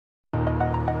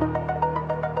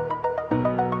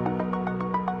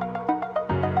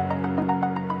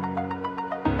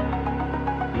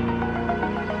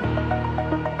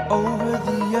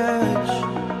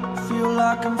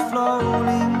like I'm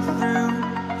floating through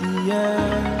the air.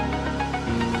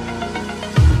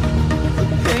 The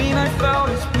pain I felt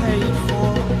is paid for,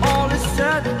 all is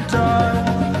said and done.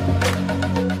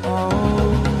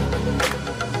 Oh,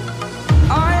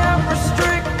 I am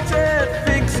restricted,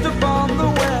 fixed upon the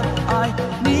web. I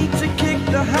need to kick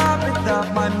the habit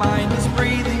that my mind is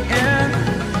breathing in.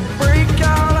 Break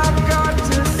out, I've got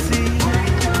to see.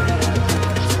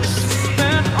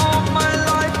 Spent all my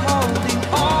life holding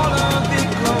all of it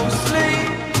closely.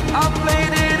 I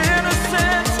played it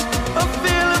innocent, a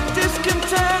feel of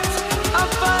discontent. I'm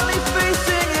finally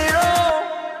facing it all,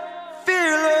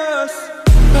 fearless.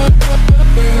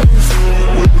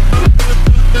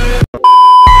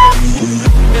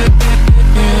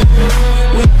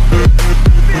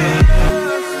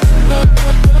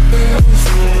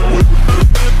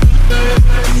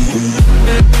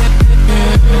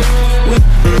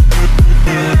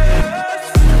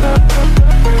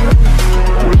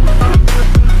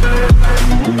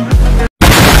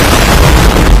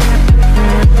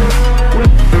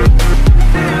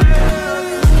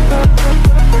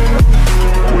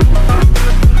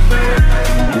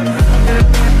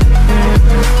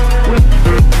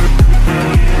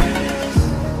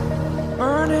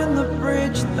 Burning the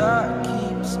bridge that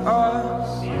keeps us.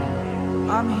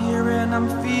 I'm here and I'm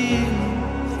feeling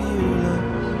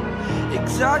fearless.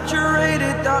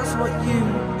 Exaggerated, that's what you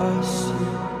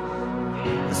assume.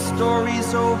 The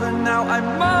story's over now, I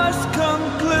must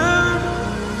conclude.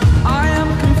 I am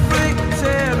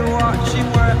conflicted, watching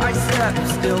where I step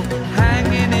still,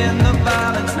 hanging in the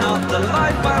balance. Not the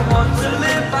life I want to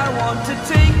live, I want to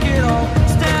take it all.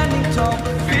 Standing tall,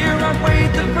 fear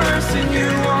outweighed the person you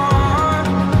are.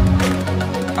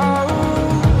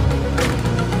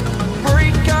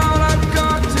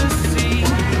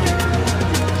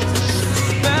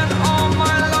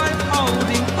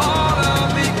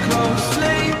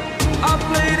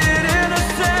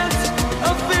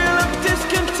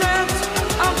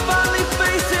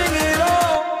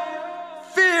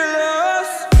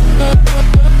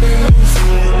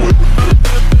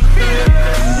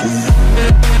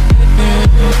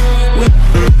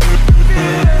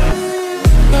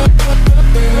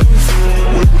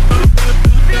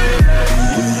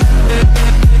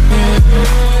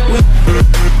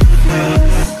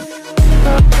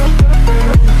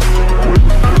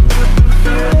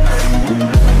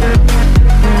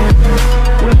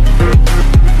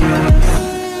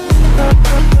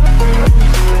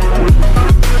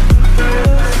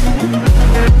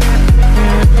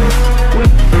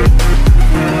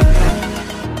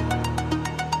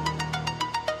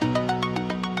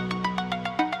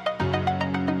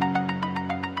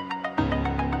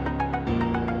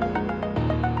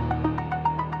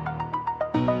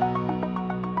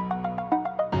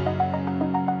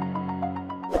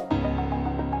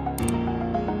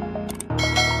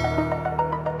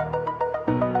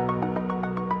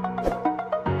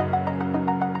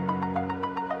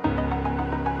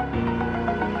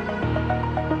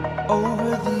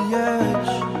 Over the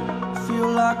edge, feel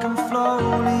like I'm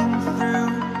floating through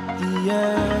the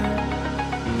air.